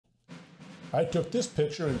I took this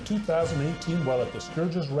picture in 2018 while at the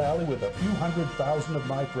Sturgis rally with a few 100,000 of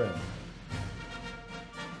my friends.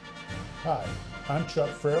 Hi, I'm Chuck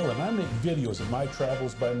Farrell and I make videos of my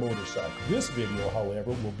travels by motorcycle. This video, however,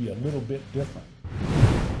 will be a little bit different.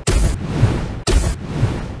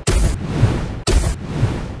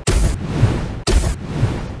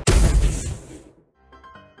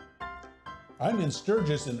 I'm in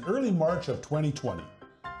Sturgis in early March of 2020.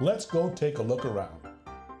 Let's go take a look around.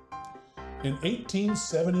 In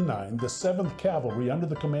 1879, the 7th Cavalry, under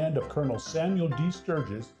the command of Colonel Samuel D.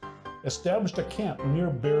 Sturgis, established a camp near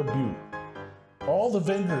Bear Butte. All the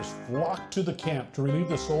vendors flocked to the camp to relieve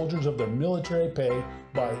the soldiers of their military pay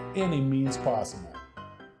by any means possible.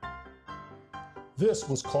 This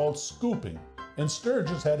was called scooping, and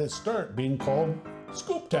Sturgis had its start being called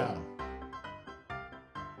Scoop Town.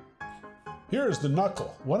 Here is the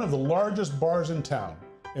Knuckle, one of the largest bars in town,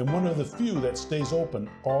 and one of the few that stays open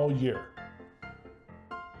all year.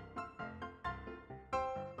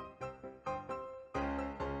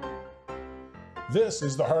 This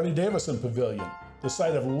is the Harley-Davidson Pavilion, the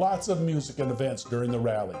site of lots of music and events during the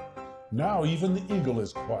rally. Now even the Eagle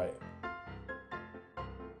is quiet.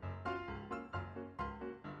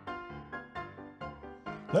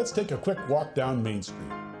 Let's take a quick walk down Main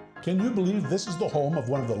Street. Can you believe this is the home of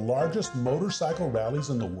one of the largest motorcycle rallies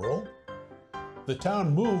in the world? The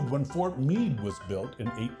town moved when Fort Meade was built in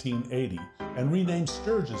 1880 and renamed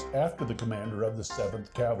Sturgis after the commander of the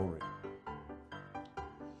 7th Cavalry.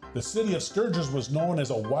 The city of Sturgis was known as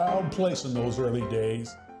a wild place in those early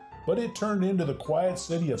days, but it turned into the quiet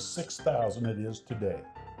city of 6,000 it is today.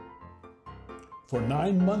 For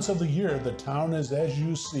 9 months of the year, the town is as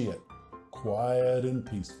you see it, quiet and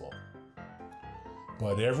peaceful.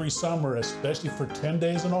 But every summer, especially for 10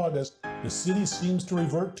 days in August, the city seems to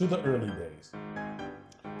revert to the early days.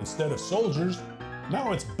 Instead of soldiers,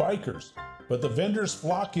 now it's bikers, but the vendors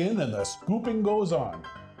flock in and the scooping goes on.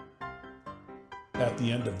 At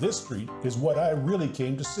the end of this street is what I really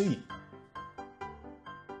came to see.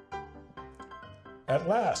 At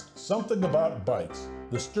last, something about bikes,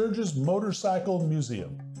 the Sturgis Motorcycle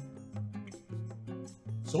Museum.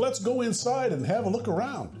 So let's go inside and have a look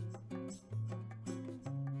around.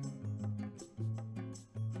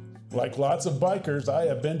 Like lots of bikers, I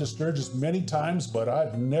have been to Sturgis many times, but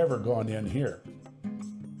I've never gone in here.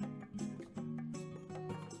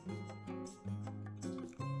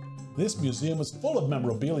 This museum is full of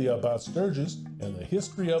memorabilia about Sturgis and the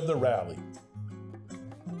history of the rally.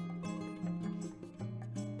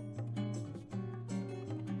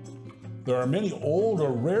 There are many old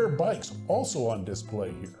or rare bikes also on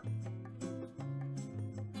display here.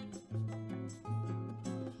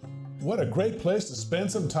 What a great place to spend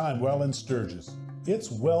some time while in Sturgis. It's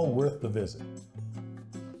well worth the visit.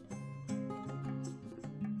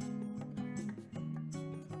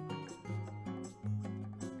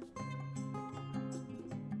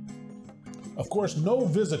 Of course, no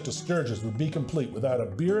visit to Sturgis would be complete without a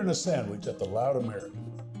beer and a sandwich at the Loud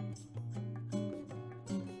American.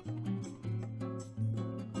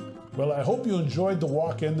 Well, I hope you enjoyed the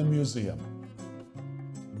walk in the museum.